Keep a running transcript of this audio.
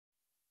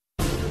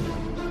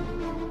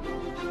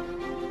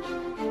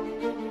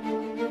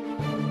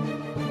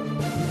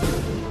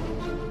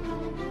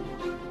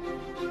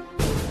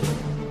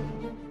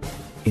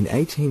In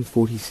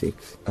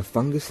 1846, a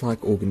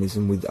fungus-like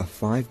organism with a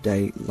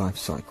 5-day life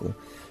cycle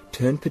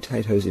turned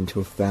potatoes into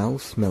a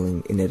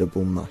foul-smelling,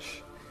 inedible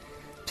mush.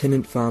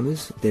 Tenant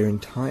farmers, their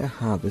entire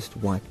harvest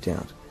wiped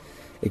out.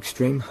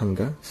 Extreme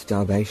hunger,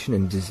 starvation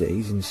and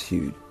disease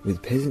ensued,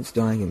 with peasants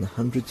dying in the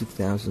hundreds of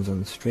thousands on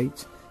the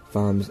streets,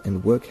 farms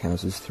and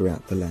workhouses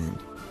throughout the land.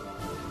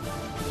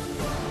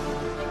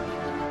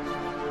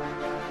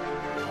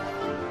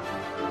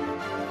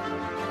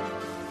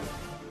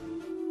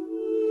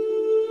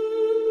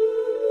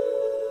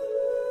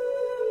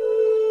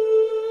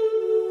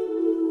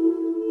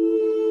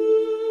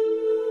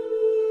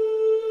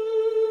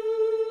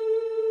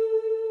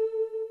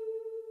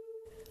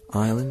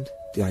 Ireland,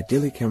 the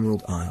idyllic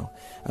Emerald Isle,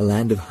 a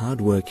land of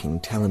hard-working,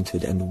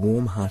 talented and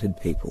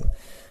warm-hearted people,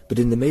 but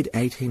in the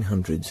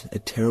mid-1800s a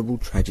terrible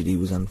tragedy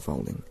was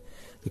unfolding.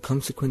 The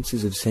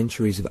consequences of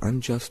centuries of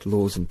unjust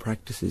laws and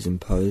practices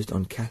imposed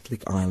on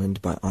Catholic Ireland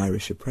by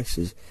Irish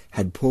oppressors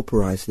had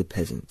pauperised the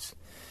peasants.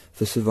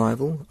 For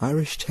survival,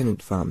 Irish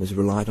tenant farmers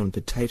relied on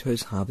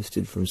potatoes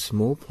harvested from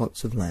small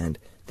plots of land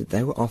that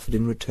they were offered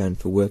in return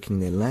for working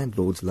their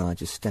landlords'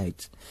 large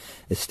estates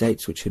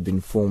which had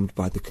been formed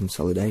by the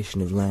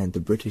consolidation of land the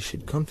British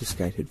had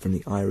confiscated from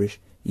the Irish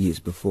years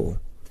before.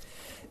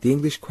 The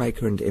English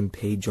Quaker and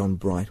MP John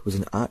Bright was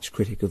an arch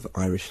critic of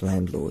Irish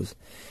land laws.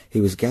 He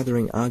was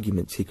gathering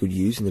arguments he could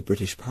use in the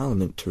British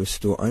Parliament to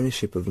restore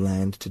ownership of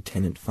land to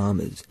tenant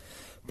farmers.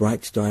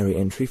 Bright's diary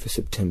entry for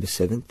September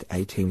 7th,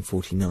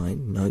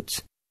 1849,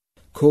 notes,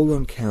 "Called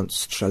on Count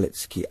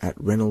Strzelecki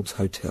at Reynolds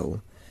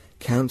Hotel.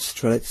 Count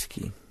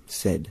Strzelecki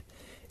said,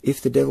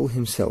 if the devil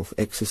himself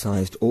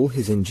exercised all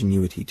his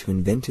ingenuity to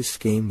invent a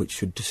scheme which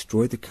should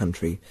destroy the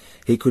country,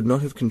 he could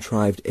not have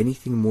contrived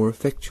anything more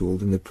effectual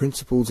than the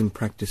principles and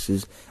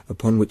practices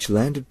upon which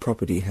landed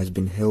property has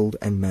been held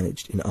and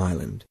managed in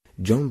Ireland."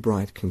 John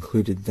Bright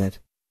concluded that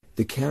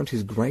the Count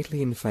is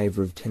greatly in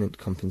favour of tenant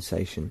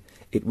compensation.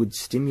 It would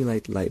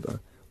stimulate labour,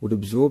 would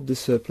absorb the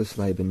surplus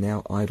labour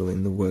now idle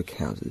in the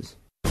workhouses.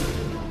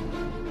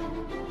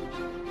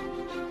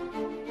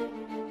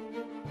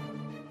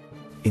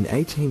 In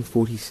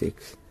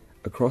 1846,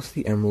 across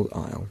the Emerald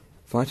Isle,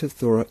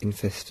 Phytophthora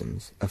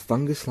infestans, a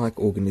fungus-like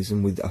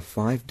organism with a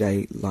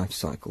 5-day life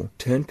cycle,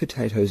 turned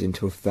potatoes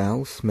into a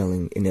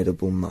foul-smelling,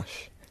 inedible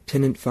mush.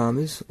 Tenant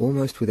farmers,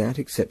 almost without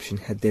exception,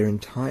 had their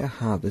entire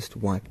harvest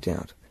wiped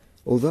out.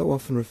 Although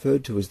often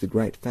referred to as the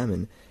Great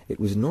Famine, it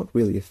was not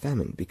really a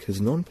famine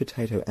because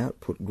non-potato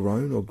output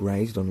grown or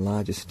grazed on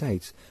large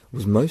estates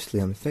was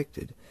mostly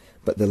unaffected,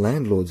 but the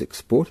landlords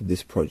exported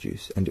this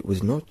produce and it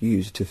was not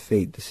used to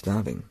feed the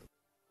starving.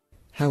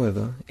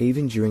 However,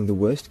 even during the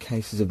worst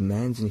cases of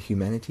man's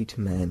inhumanity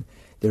to man,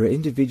 there are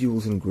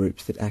individuals and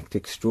groups that act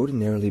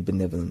extraordinarily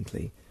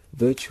benevolently,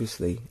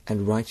 virtuously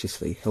and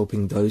righteously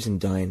helping those in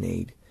dire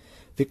need.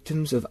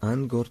 Victims of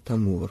Angor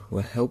Tamur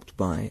were helped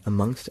by,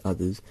 amongst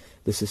others,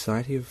 the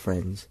Society of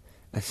Friends,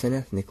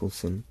 Asenath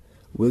Nicholson,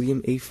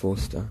 William E.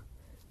 Forster,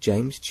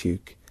 James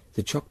Tuke,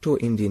 the Choctaw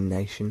Indian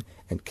Nation,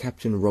 and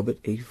Captain Robert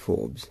E.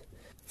 Forbes.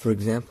 For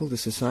example, the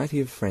Society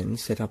of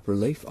Friends set up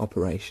relief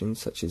operations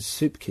such as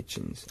soup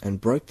kitchens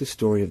and broke the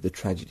story of the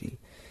tragedy.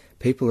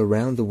 People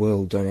around the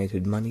world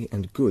donated money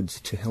and goods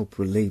to help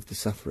relieve the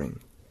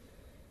suffering.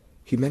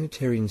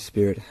 Humanitarian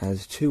spirit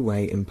has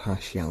two-way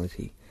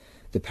impartiality.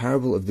 The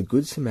parable of the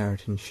Good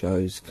Samaritan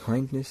shows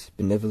kindness,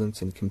 benevolence,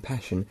 and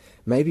compassion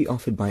may be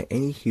offered by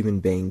any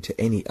human being to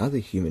any other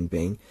human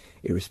being,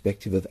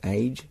 irrespective of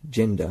age,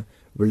 gender,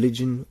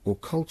 religion, or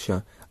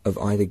culture of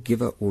either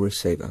giver or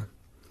receiver.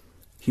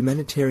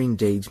 Humanitarian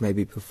deeds may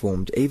be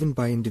performed even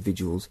by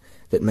individuals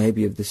that may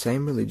be of the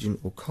same religion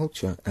or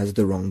culture as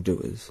the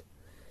wrongdoers.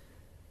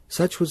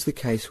 Such was the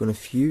case when a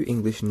few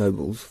English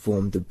nobles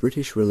formed the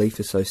British Relief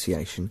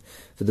Association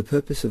for the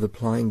purpose of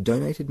applying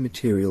donated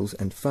materials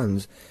and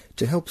funds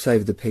to help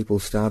save the people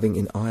starving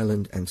in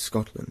Ireland and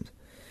Scotland.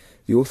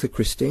 The author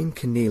Christine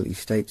Keneally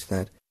states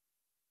that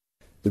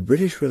the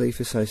British Relief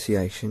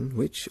Association,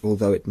 which,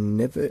 although it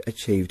never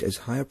achieved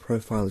as high a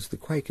profile as the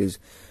Quakers,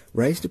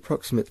 raised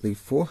approximately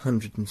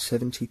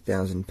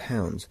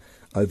 £470,000,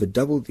 over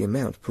double the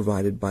amount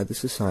provided by the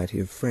Society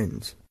of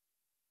Friends.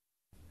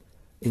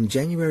 In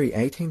January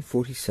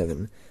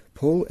 1847,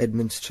 Paul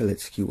Edmund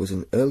Strzelecki was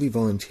an early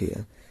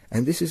volunteer,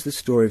 and this is the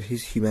story of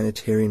his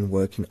humanitarian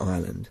work in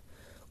Ireland.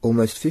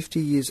 Almost 50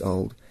 years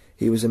old,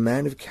 he was a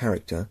man of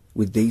character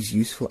with these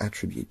useful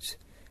attributes: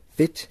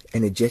 fit,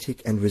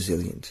 energetic and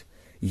resilient,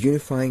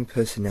 unifying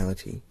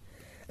personality,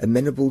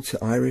 amenable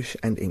to Irish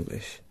and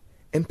English,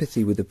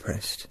 empathy with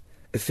oppressed,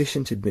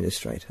 efficient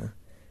administrator,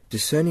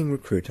 discerning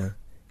recruiter,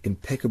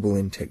 impeccable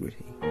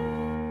integrity.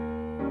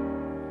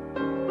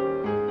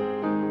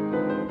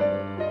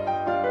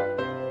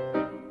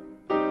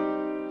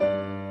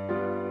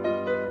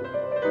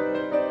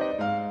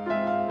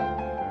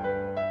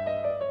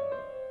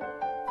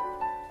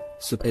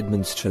 Sir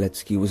Edmund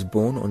Strzelecki was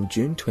born on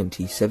June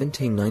 20,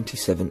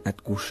 1797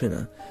 at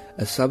Głuszyna,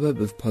 a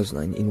suburb of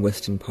Poznań in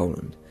western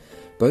Poland.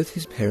 Both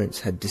his parents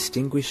had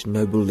distinguished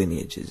noble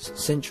lineages,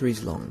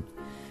 centuries long.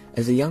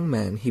 As a young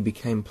man, he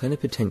became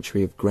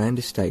plenipotentiary of grand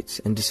estates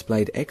and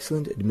displayed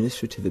excellent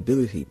administrative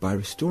ability by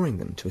restoring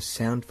them to a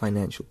sound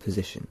financial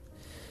position.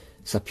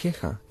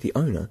 Sapiecha, the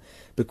owner,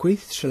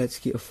 bequeathed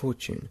Strzelecki a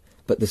fortune,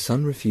 but the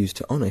son refused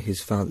to honour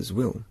his father's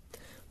will.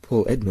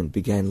 Paul Edmund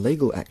began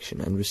legal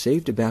action and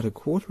received about a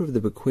quarter of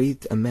the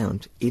bequeathed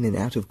amount in an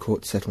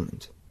out-of-court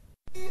settlement.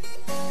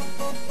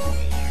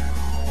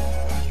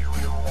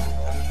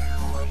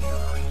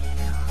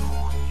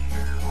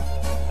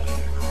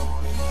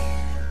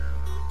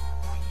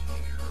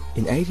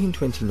 In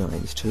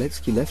 1829,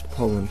 Strzelecki left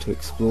Poland to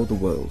explore the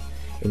world,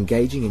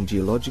 engaging in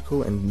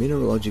geological and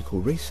mineralogical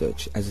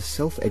research as a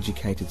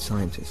self-educated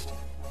scientist.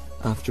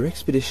 After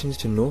expeditions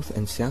to North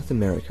and South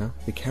America,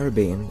 the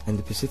Caribbean and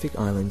the Pacific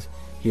Islands,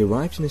 he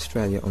arrived in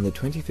Australia on the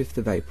 25th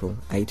of April,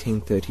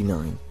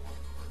 1839.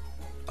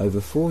 Over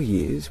 4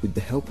 years, with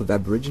the help of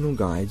Aboriginal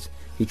guides,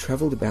 he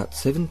travelled about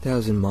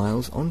 7,000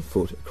 miles on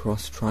foot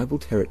across tribal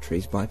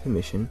territories by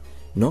permission,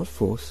 not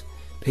force,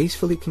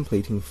 peacefully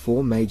completing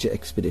 4 major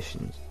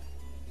expeditions.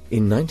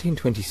 In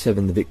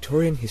 1927, the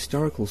Victorian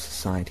Historical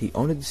Society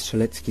honoured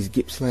Strzelecki's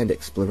Gippsland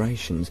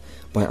explorations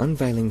by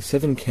unveiling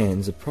 7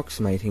 cairns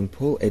approximating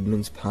Paul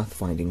Edmund's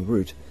pathfinding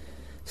route.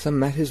 Some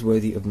matters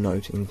worthy of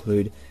note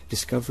include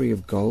discovery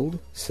of gold,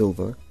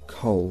 silver,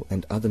 coal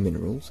and other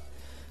minerals,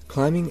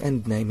 climbing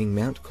and naming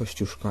Mount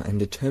Kosciuszko and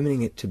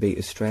determining it to be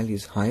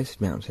Australia's highest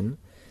mountain,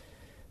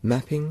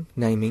 mapping,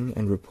 naming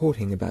and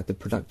reporting about the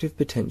productive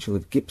potential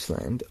of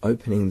Gippsland,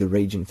 opening the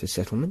region for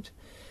settlement,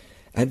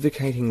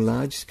 advocating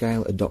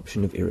large-scale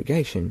adoption of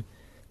irrigation,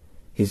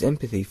 his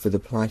empathy for the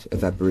plight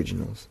of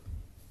Aboriginals.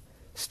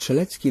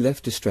 Strzelecki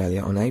left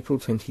Australia on April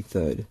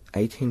 23,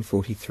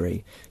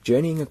 1843,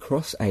 journeying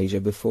across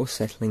Asia before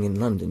settling in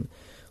London,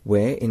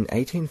 where in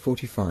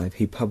 1845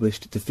 he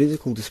published the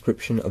physical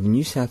description of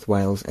New South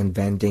Wales and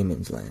Van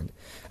Diemen's Land,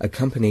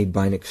 accompanied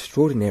by an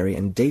extraordinary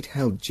and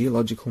detailed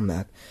geological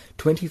map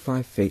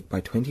 25 feet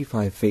by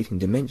 25 feet in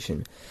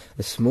dimension,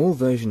 a small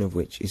version of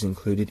which is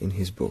included in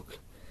his book.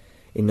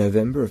 In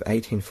November of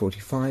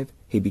 1845,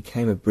 he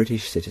became a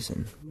British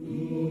citizen.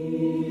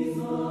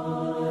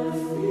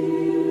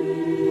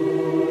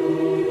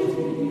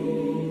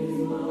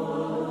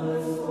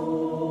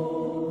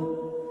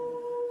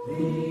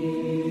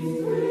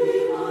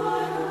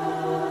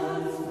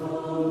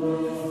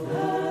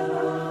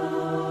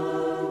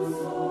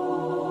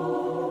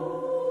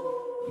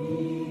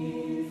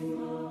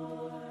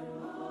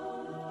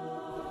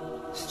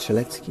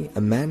 Strzelecki,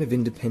 a man of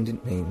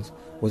independent means,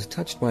 was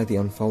touched by the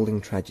unfolding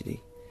tragedy.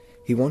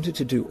 He wanted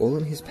to do all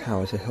in his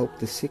power to help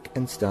the sick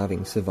and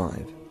starving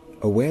survive.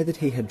 Aware that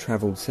he had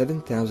travelled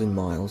 7,000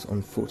 miles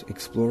on foot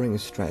exploring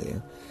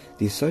Australia,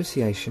 the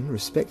association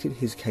respected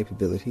his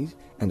capabilities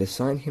and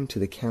assigned him to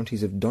the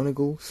counties of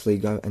Donegal,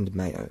 Sligo and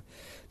Mayo,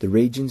 the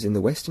regions in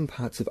the western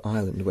parts of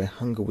Ireland where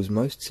hunger was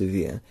most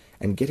severe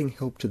and getting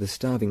help to the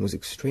starving was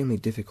extremely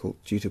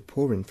difficult due to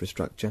poor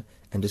infrastructure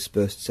and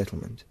dispersed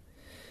settlement.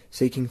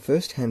 Seeking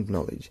first-hand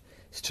knowledge,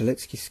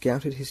 Strzelecki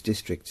scouted his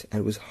districts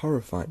and was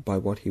horrified by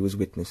what he was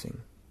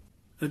witnessing.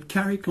 At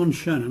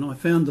Carrick-on-Shannon I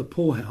found the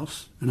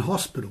poorhouse and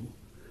hospital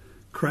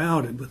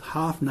crowded with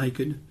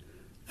half-naked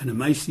and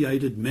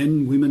emaciated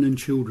men, women and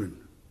children,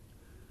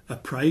 a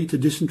prey to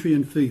dysentery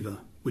and fever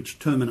which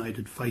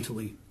terminated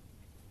fatally.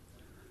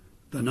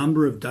 The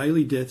number of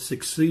daily deaths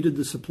exceeded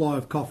the supply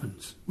of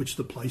coffins which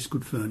the place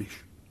could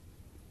furnish.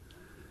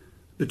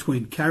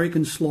 Between Carrick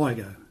and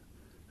Sligo,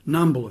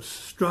 numberless,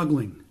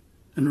 struggling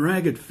and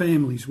ragged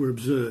families were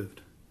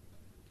observed,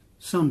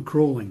 some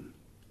crawling,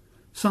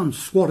 some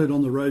squatted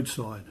on the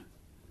roadside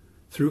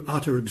through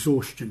utter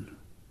exhaustion,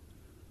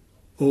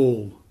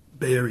 all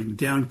bearing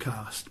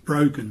downcast,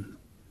 broken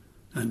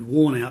and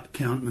worn-out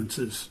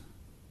countenances.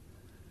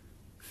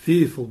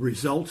 Fearful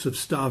results of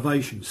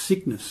starvation,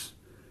 sickness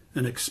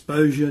and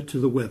exposure to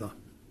the weather.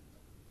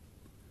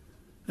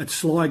 At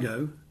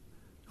Sligo,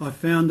 I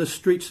found the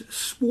streets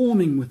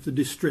swarming with the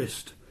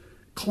distressed,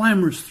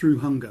 clamorous through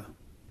hunger.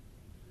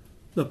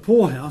 The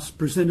poorhouse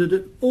presented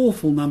an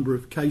awful number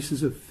of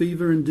cases of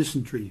fever and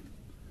dysentery,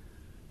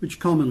 which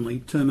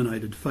commonly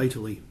terminated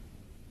fatally.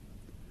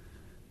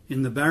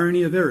 In the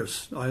barony of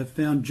Erris, I have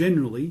found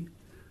generally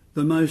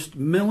the most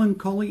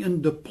melancholy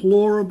and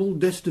deplorable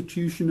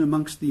destitution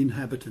amongst the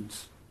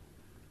inhabitants,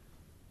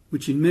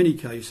 which in many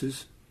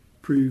cases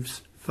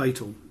proves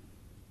fatal.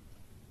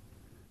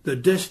 The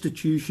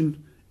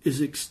destitution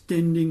is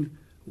extending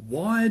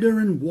wider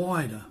and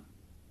wider.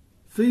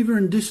 Fever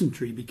and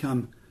dysentery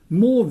become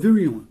more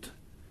virulent,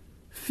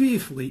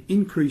 fearfully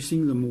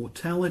increasing the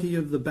mortality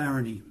of the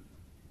barony.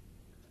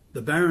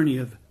 The barony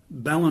of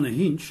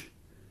Ballinahinch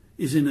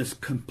is in as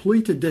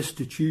complete a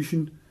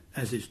destitution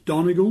as is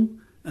Donegal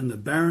and the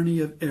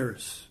barony of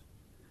Erris,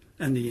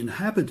 and the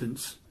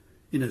inhabitants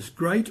in as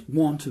great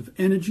want of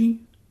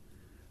energy,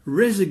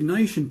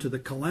 resignation to the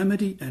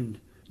calamity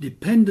and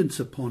dependence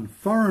upon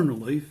foreign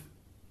relief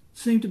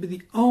seem to be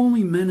the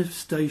only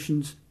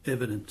manifestations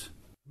evident.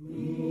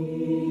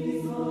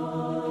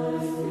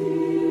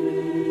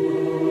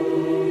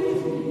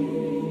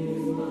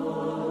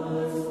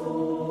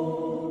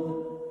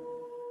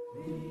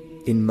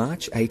 In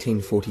March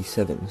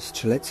 1847,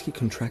 Strzelecki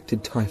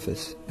contracted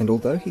typhus, and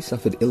although he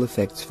suffered ill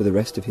effects for the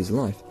rest of his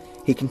life,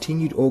 he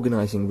continued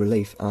organising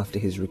relief after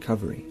his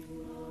recovery.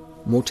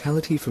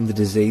 Mortality from the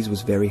disease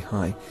was very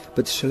high,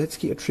 but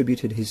Strzelecki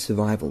attributed his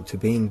survival to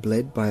being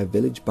bled by a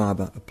village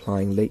barber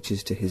applying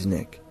leeches to his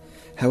neck.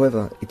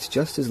 However, it's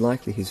just as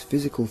likely his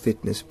physical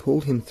fitness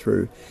pulled him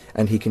through,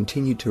 and he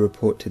continued to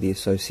report to the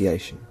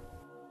association.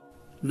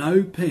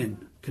 No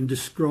pen can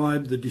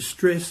describe the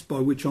distress by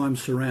which I am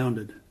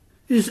surrounded.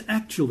 It has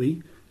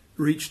actually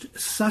reached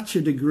such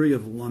a degree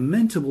of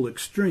lamentable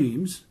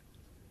extremes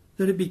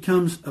that it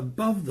becomes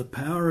above the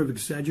power of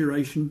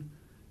exaggeration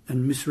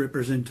and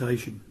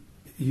misrepresentation.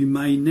 You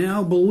may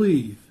now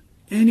believe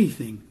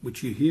anything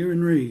which you hear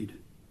and read,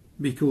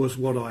 because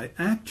what I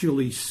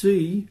actually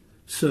see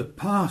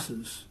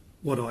surpasses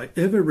what I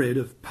ever read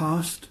of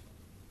past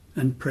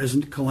and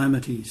present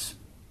calamities.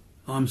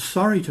 I'm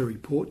sorry to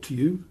report to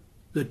you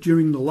that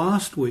during the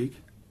last week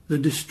the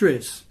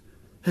distress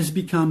has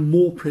become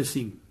more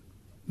pressing.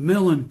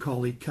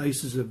 Melancholy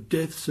cases of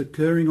deaths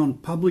occurring on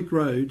public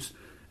roads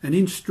and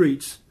in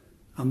streets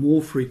are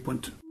more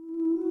frequent.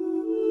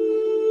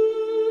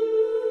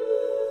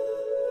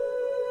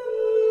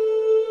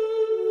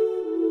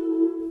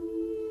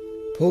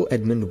 Paul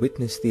Edmund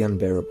witnessed the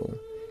unbearable.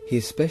 He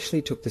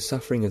especially took the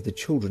suffering of the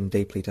children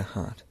deeply to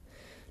heart.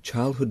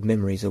 Childhood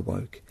memories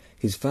awoke.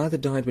 His father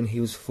died when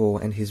he was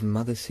 4 and his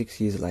mother 6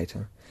 years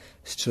later.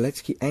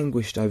 Strzelecki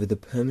anguished over the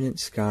permanent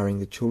scarring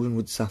the children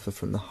would suffer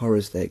from the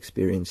horrors they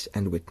experienced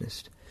and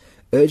witnessed.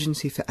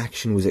 Urgency for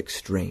action was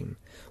extreme.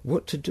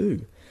 What to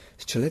do?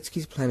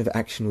 Strzelecki's plan of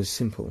action was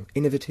simple,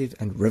 innovative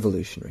and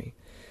revolutionary.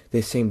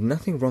 There seemed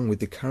nothing wrong with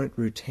the current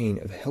routine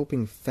of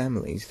helping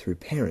families through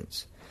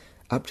parents.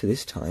 Up to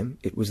this time,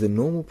 it was the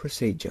normal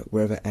procedure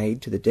wherever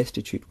aid to the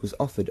destitute was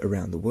offered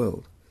around the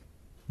world.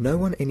 No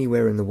one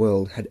anywhere in the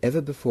world had ever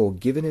before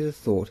given it a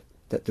thought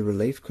that the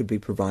relief could be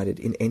provided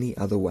in any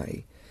other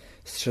way.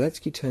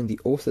 Strzelecki turned the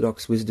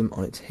orthodox wisdom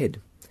on its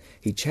head.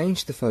 He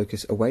changed the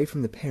focus away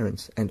from the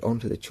parents and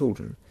onto the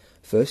children,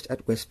 first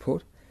at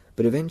Westport,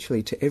 but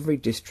eventually to every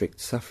district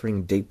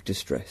suffering deep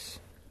distress.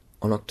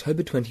 On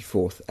October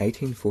 24th,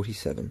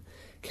 1847,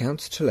 Count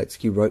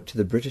Strzelecki wrote to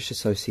the British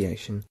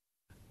Association,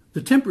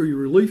 "The Temporary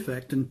Relief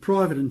Act and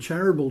private and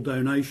charitable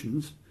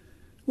donations,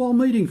 while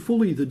meeting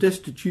fully the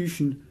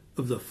destitution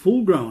of the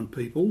full-grown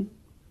people,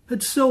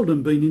 had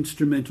seldom been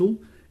instrumental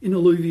in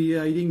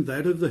alleviating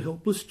that of the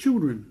helpless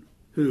children,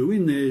 who,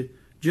 in their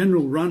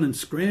general run and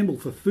scramble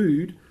for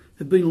food,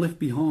 have been left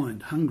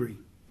behind, hungry.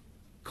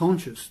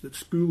 Conscious that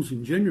schools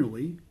in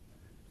generally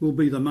will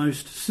be the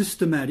most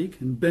systematic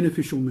and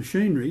beneficial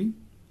machinery,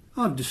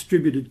 I've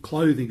distributed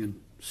clothing and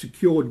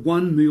secured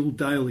 1 meal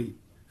daily,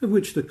 of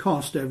which the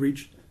cost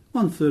averaged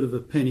 1/3 of a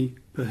penny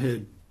per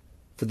head."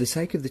 For the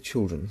sake of the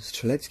children,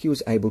 Strzelecki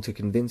was able to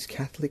convince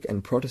Catholic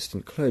and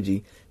Protestant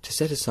clergy to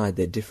set aside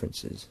their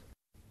differences.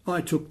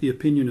 I took the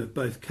opinion of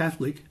both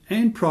Catholic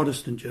and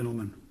Protestant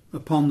gentlemen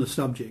upon the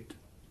subject,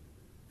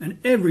 and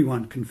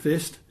everyone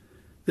confessed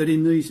that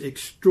in these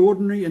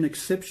extraordinary and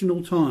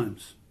exceptional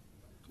times,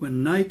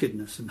 when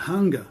nakedness and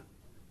hunger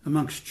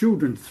amongst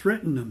children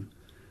threaten them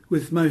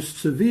with most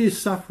severe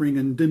suffering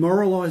and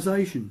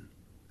demoralisation,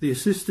 the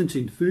assistance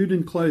in food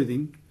and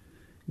clothing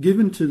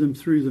given to them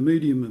through the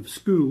medium of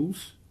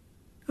schools,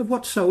 of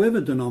whatsoever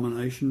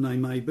denomination they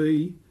may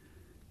be,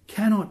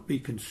 cannot be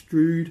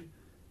construed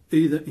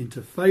either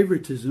into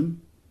favouritism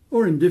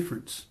or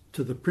indifference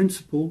to the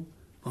principle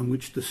on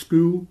which the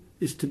school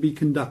is to be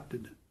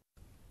conducted.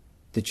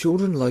 The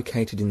children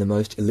located in the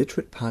most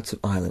illiterate parts of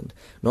Ireland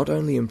not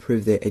only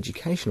improved their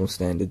educational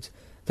standards,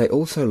 they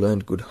also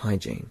learned good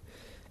hygiene.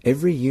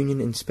 Every union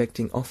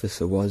inspecting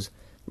officer was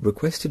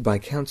requested by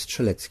Count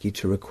Strzelecki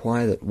to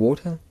require that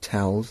water,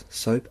 towels,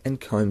 soap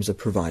and combs are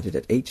provided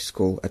at each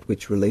school at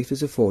which relief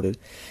is afforded,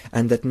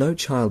 and that no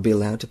child be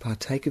allowed to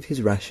partake of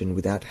his ration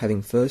without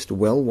having first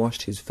well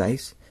washed his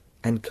face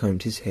and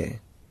combed his hair.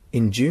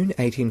 In June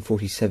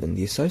 1847,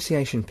 the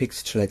association picked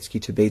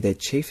Strzelecki to be their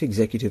chief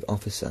executive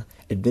officer,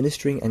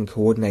 administering and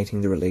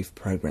coordinating the relief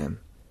program.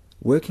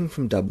 Working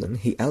from Dublin,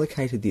 he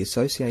allocated the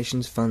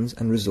association's funds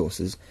and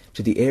resources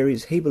to the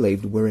areas he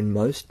believed were in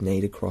most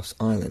need across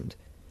Ireland.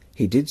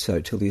 He did so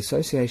till the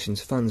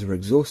association's funds were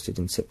exhausted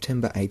in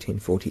September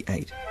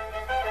 1848.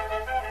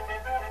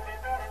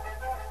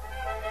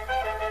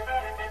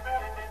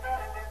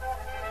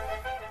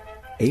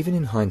 Even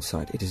in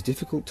hindsight, it is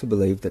difficult to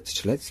believe that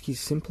Strzelecki's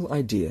simple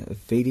idea of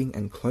feeding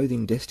and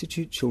clothing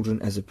destitute children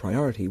as a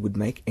priority would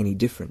make any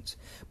difference,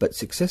 but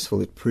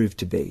successful it proved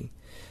to be.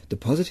 The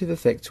positive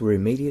effects were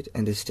immediate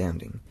and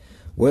astounding.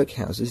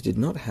 Workhouses did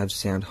not have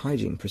sound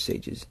hygiene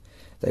procedures.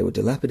 They were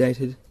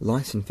dilapidated,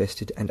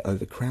 lice-infested and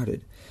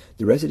overcrowded.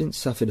 The residents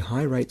suffered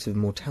high rates of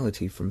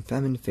mortality from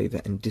famine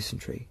fever and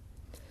dysentery.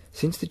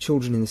 Since the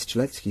children in the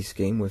Strzelecki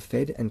scheme were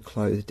fed and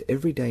clothed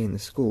every day in the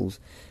schools,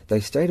 they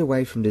stayed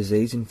away from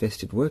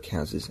disease-infested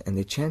workhouses and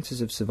their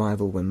chances of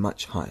survival were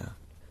much higher.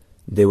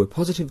 There were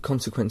positive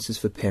consequences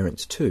for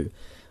parents too.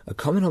 A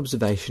common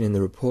observation in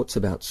the reports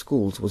about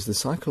schools was the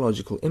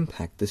psychological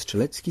impact the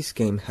Strzelecki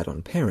scheme had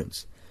on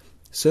parents.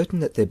 Certain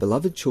that their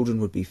beloved children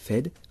would be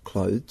fed,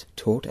 clothed,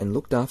 taught, and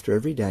looked after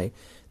every day,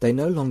 they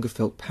no longer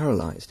felt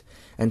paralysed,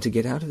 and to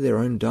get out of their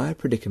own dire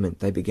predicament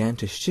they began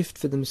to shift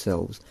for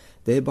themselves,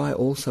 thereby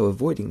also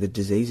avoiding the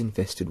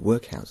disease-infested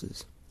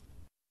workhouses.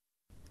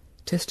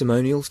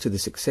 Testimonials to the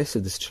success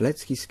of the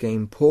Strzelecki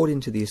scheme poured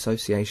into the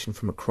association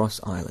from across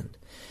Ireland.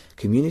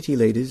 Community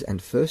leaders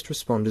and first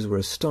responders were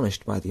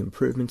astonished by the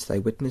improvements they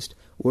witnessed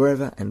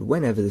wherever and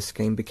whenever the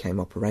scheme became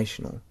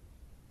operational.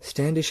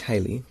 Standish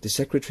Haley, the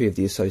secretary of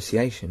the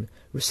association,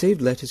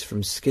 received letters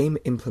from scheme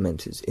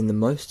implementers in the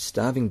most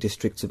starving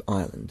districts of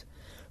Ireland.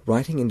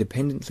 Writing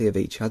independently of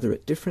each other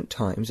at different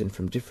times and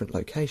from different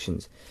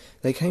locations,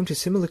 they came to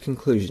similar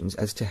conclusions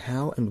as to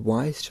how and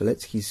why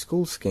Strzelecki's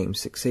school scheme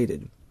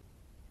succeeded.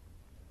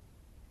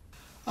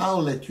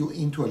 I'll let you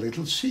into a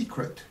little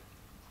secret.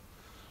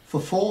 For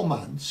 4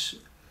 months,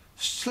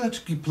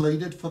 Strzelecki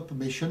pleaded for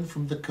permission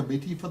from the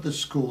committee for the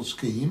school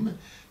scheme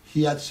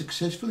he had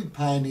successfully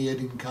pioneered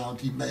in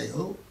County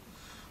Mayo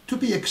to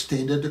be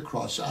extended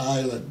across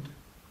Ireland.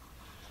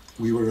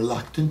 We were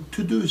reluctant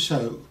to do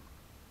so.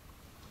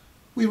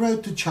 We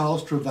wrote to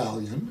Charles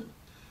Trevelyan,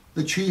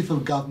 the Chief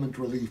of Government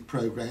Relief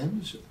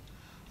Programs,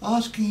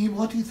 asking him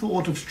what he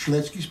thought of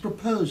Strzelecki's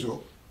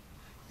proposal,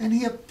 and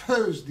he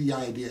opposed the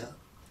idea.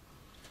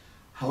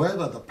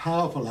 However, the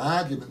powerful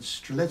arguments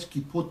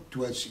Strzelecki put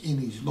to us in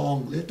his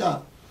long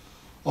letter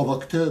of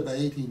October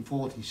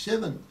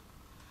 1847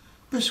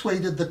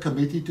 persuaded the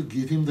committee to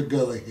give him the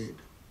go-ahead.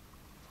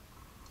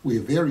 We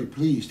are very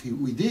pleased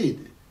we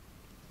did.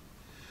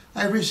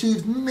 I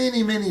received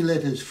many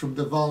letters from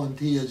the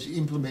volunteers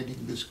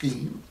implementing the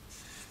scheme,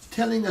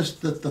 telling us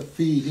that the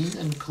feeding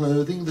and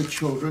clothing the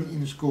children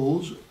in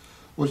schools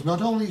was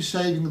not only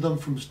saving them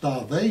from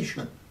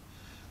starvation,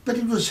 but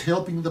it was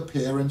helping the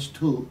parents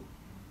too.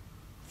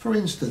 For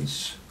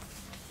instance,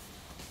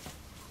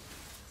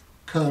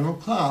 Colonel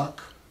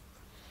Clark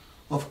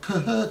of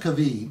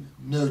Cahercaveen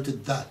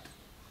noted that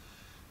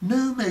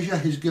no measure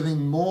has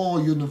given more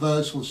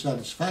universal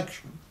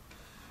satisfaction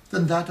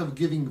than that of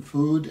giving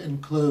food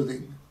and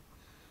clothing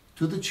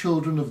to the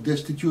children of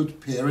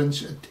destitute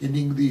parents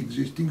attending the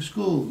existing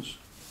schools.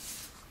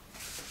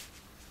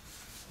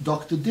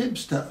 Dr.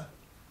 Dempster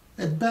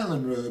at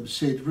Ballinrobe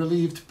said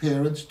relieved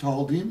parents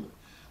told him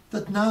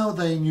that now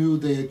they knew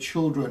their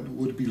children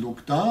would be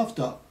looked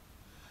after,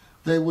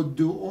 they would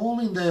do all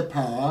in their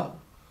power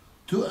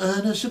to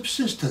earn a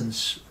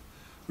subsistence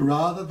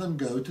rather than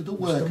go to the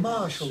workhouse. Mr.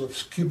 Marshall of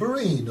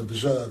Skibbereen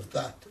observed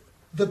that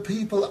the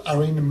people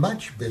are in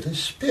much better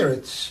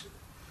spirits.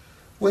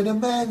 When a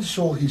man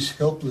saw his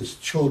helpless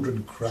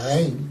children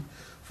crying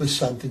for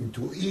something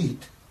to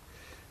eat,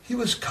 he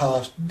was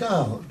cast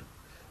down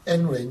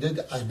and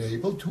rendered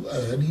unable to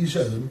earn his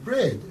own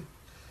bread.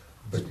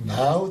 But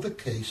now the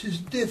case is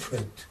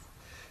different.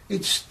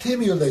 It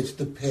stimulates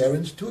the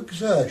parents to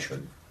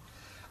exertion.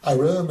 A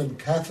Roman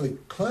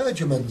Catholic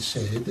clergyman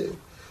said,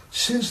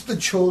 "Since the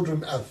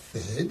children are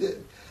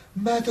fed,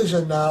 matters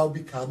are now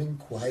becoming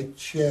quite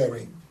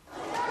cheering."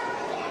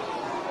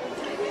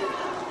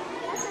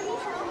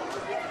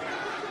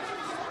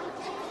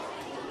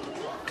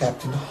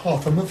 Captain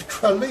Hotham of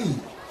Tralee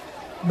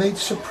made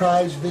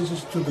surprise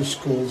visits to the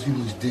schools in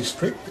his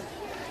district,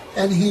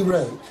 and he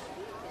wrote,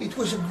 "It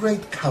was a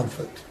great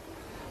comfort,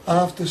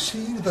 after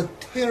seeing the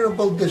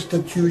terrible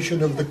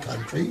destitution of the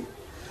country,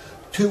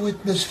 to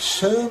witness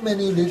so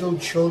many little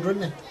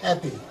children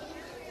happy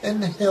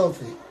and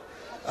healthy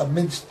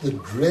amidst the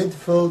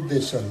dreadful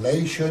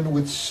desolation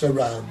which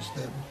surrounds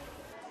them."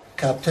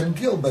 Captain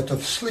Gilbert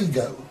of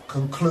Sligo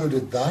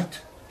concluded that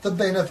the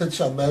benefits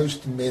are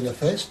most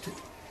manifest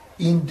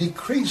in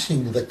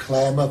decreasing the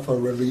clamour for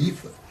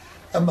relief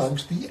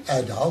amongst the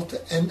adult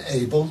and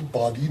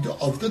able-bodied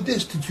of the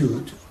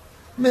destitute.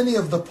 Many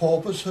of the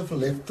paupers have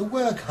left the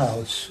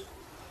workhouse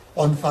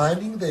on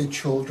finding their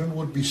children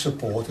would be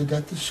supported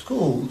at the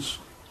schools.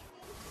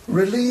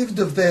 Relieved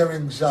of their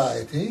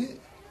anxiety,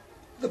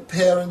 the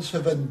parents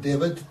have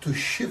endeavoured to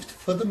shift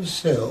for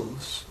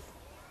themselves.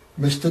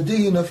 Mr.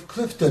 Dean of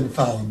Clifton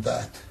found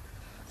that,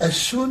 as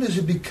soon as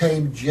it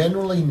became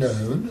generally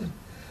known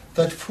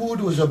that food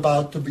was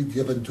about to be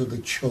given to the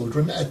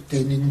children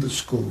attending the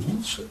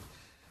schools,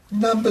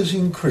 numbers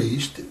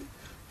increased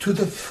to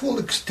the full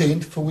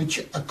extent for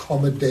which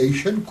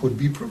accommodation could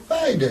be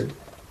provided.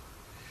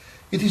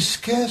 It is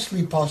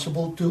scarcely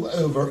possible to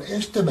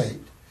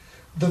overestimate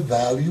the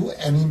value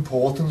and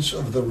importance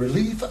of the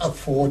relief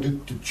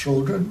afforded to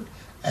children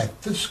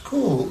at the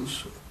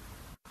schools.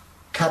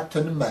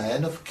 Captain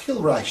Mann of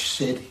Kilrush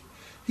said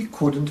he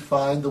couldn't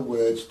find the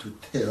words to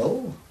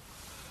tell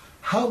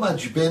how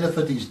much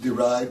benefit is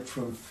derived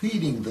from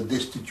feeding the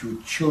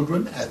destitute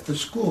children at the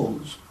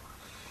schools.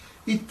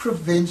 It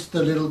prevents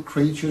the little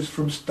creatures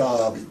from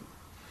starving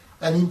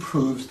and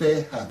improves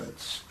their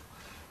habits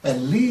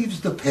and leaves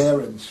the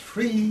parents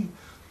free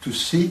to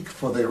seek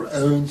for their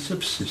own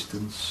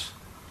subsistence.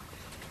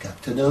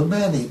 Captain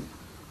O'Mahony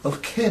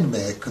of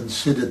Kenmare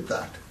considered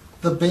that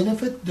The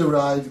benefit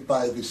derived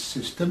by this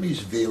system is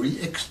very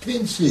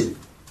extensive.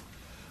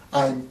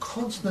 I am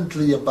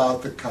constantly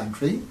about the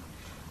country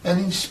and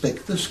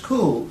inspect the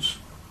schools.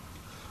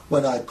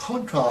 When I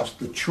contrast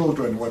the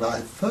children when I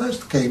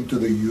first came to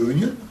the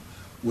Union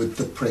with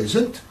the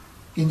present,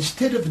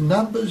 instead of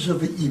numbers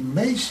of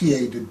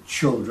emaciated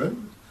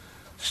children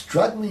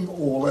struggling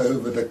all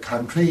over the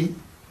country,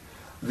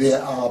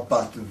 there are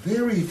but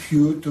very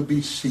few to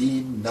be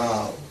seen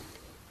now.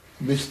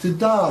 Mr.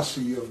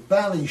 Darcy of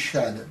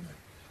Ballyshannon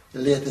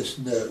let us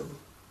know.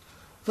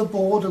 The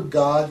Board of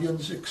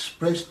Guardians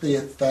expressed their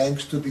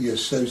thanks to the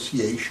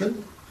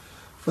Association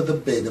for the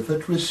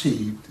benefit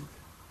received,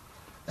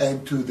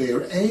 and to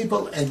their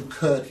able and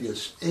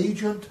courteous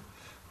agent,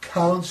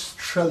 Count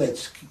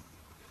Strzelecki,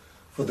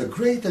 for the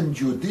great and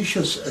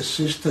judicious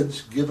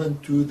assistance given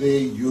to their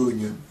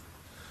union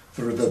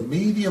through the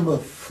medium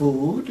of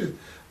food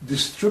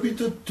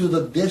distributed to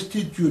the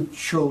destitute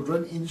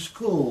children in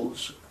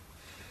schools.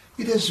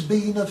 It has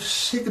been of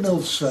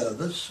signal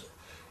service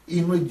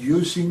in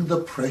reducing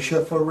the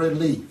pressure for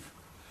relief,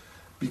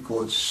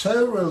 because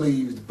so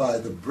relieved by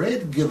the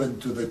bread given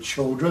to the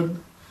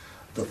children,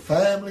 the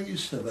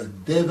families have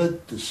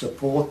endeavoured to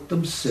support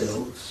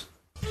themselves.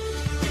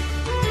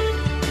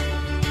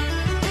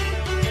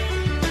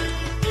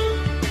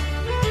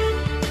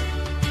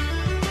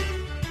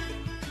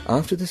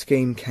 After the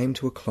scheme came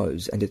to a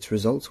close and its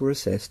results were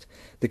assessed,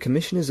 the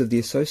commissioners of the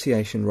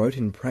association wrote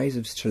in praise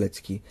of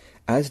Strzelecki,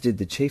 as did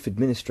the chief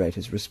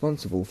administrators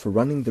responsible for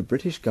running the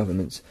British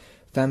government's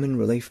famine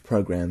relief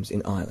programs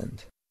in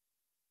Ireland.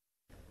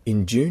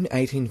 In June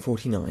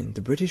 1849,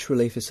 the British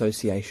Relief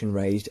Association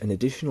raised an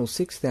additional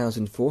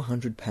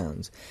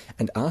 £6,400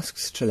 and asked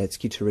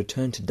Strzelecki to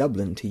return to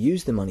Dublin to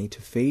use the money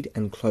to feed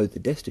and clothe the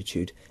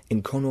destitute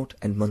in Connaught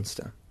and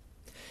Munster.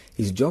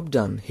 His job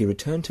done, he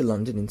returned to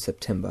London in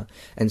September,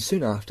 and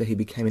soon after he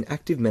became an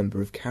active member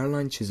of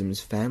Caroline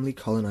Chisholm's Family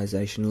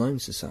Colonisation Loan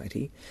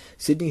Society,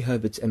 Sidney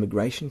Herbert's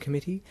Emigration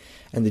Committee,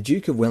 and the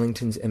Duke of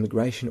Wellington's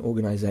emigration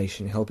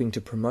organisation, helping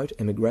to promote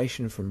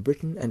emigration from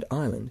Britain and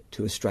Ireland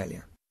to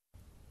Australia.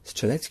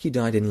 Strzelecki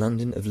died in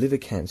London of liver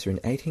cancer in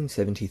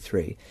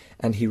 1873,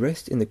 and he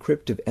rests in the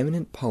crypt of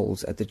eminent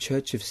Poles at the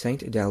Church of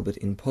St. Adalbert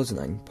in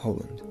Poznań,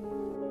 Poland.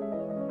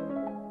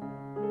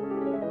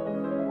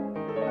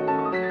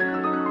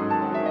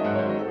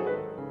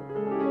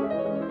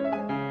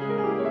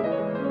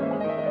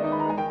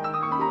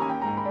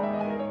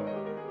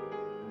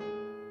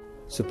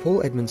 Sir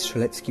Paul Edmund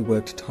Strzelecki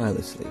worked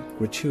tirelessly,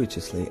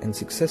 gratuitously and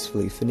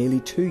successfully for nearly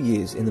 2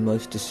 years in the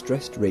most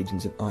distressed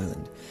regions of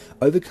Ireland,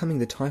 overcoming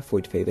the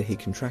typhoid fever he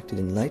contracted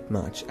in late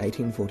March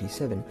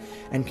 1847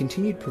 and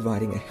continued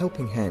providing a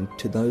helping hand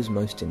to those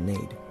most in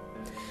need.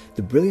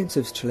 The brilliance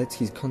of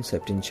Strzelecki's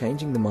concept in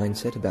changing the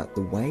mindset about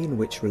the way in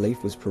which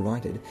relief was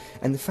provided,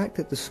 and the fact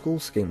that the school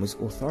scheme was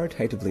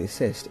authoritatively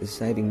assessed as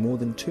saving more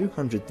than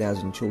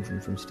 200,000 children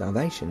from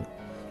starvation,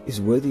 is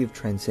worthy of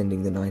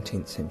transcending the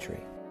 19th century.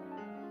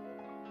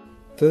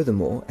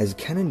 Furthermore, as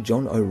Canon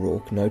John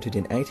O'Rourke noted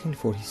in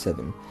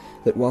 1847,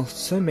 that whilst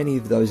so many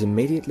of those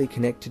immediately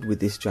connected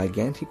with this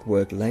gigantic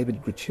work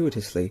laboured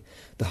gratuitously,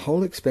 the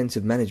whole expense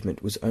of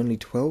management was only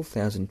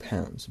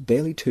 £12,000,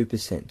 barely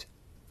 2%.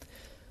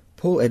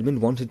 Paul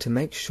Edmund wanted to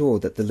make sure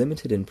that the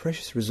limited and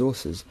precious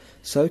resources,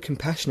 so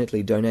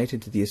compassionately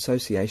donated to the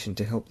association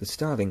to help the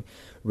starving,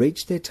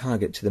 reached their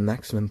target to the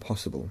maximum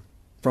possible.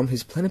 From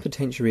his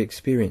plenipotentiary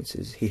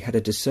experiences, he had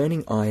a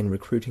discerning eye in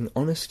recruiting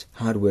honest,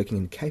 hard-working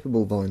and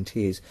capable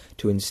volunteers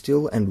to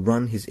instil and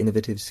run his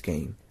innovative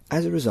scheme.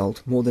 As a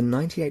result, more than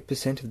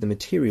 98% of the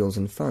materials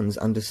and funds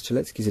under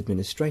Strzelecki's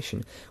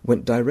administration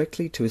went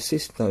directly to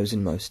assist those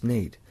in most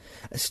need,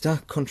 a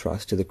stark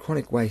contrast to the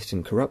chronic waste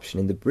and corruption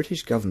in the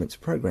British government's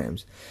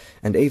programs,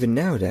 and even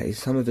nowadays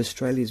some of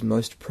Australia's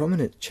most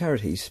prominent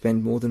charities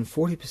spend more than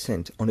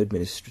 40% on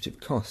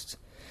administrative costs.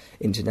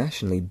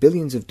 Internationally,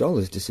 billions of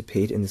dollars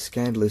disappeared in the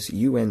scandalous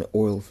UN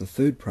Oil for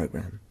Food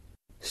program.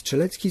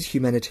 Strzelecki's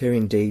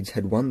humanitarian deeds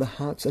had won the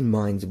hearts and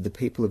minds of the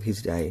people of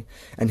his day,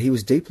 and he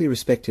was deeply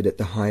respected at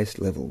the highest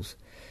levels.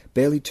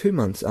 Barely 2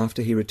 months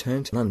after he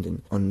returned to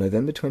London, on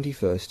November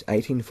 21st,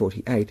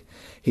 1848,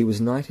 he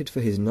was knighted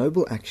for his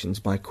noble actions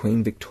by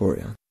Queen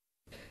Victoria.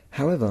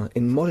 However,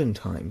 in modern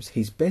times,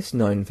 he's best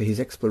known for his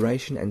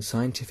exploration and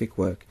scientific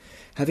work,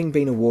 having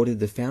been awarded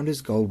the Founders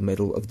Gold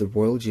Medal of the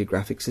Royal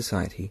Geographic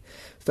Society,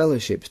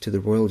 fellowships to the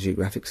Royal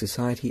Geographic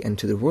Society and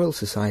to the Royal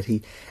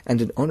Society,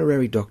 and an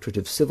honorary doctorate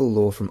of civil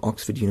law from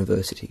Oxford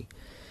University.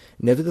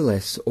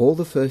 Nevertheless, all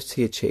the firsts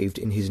he achieved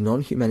in his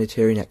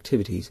non-humanitarian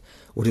activities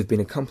would have been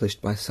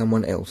accomplished by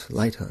someone else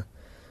later.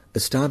 A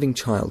starving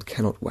child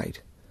cannot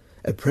wait.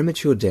 A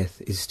premature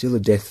death is still a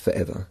death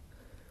forever.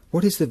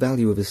 What is the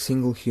value of a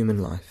single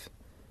human life?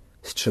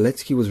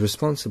 Strzelecki was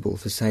responsible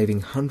for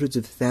saving hundreds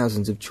of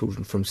thousands of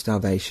children from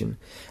starvation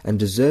and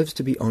deserves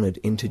to be honoured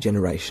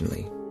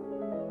intergenerationally.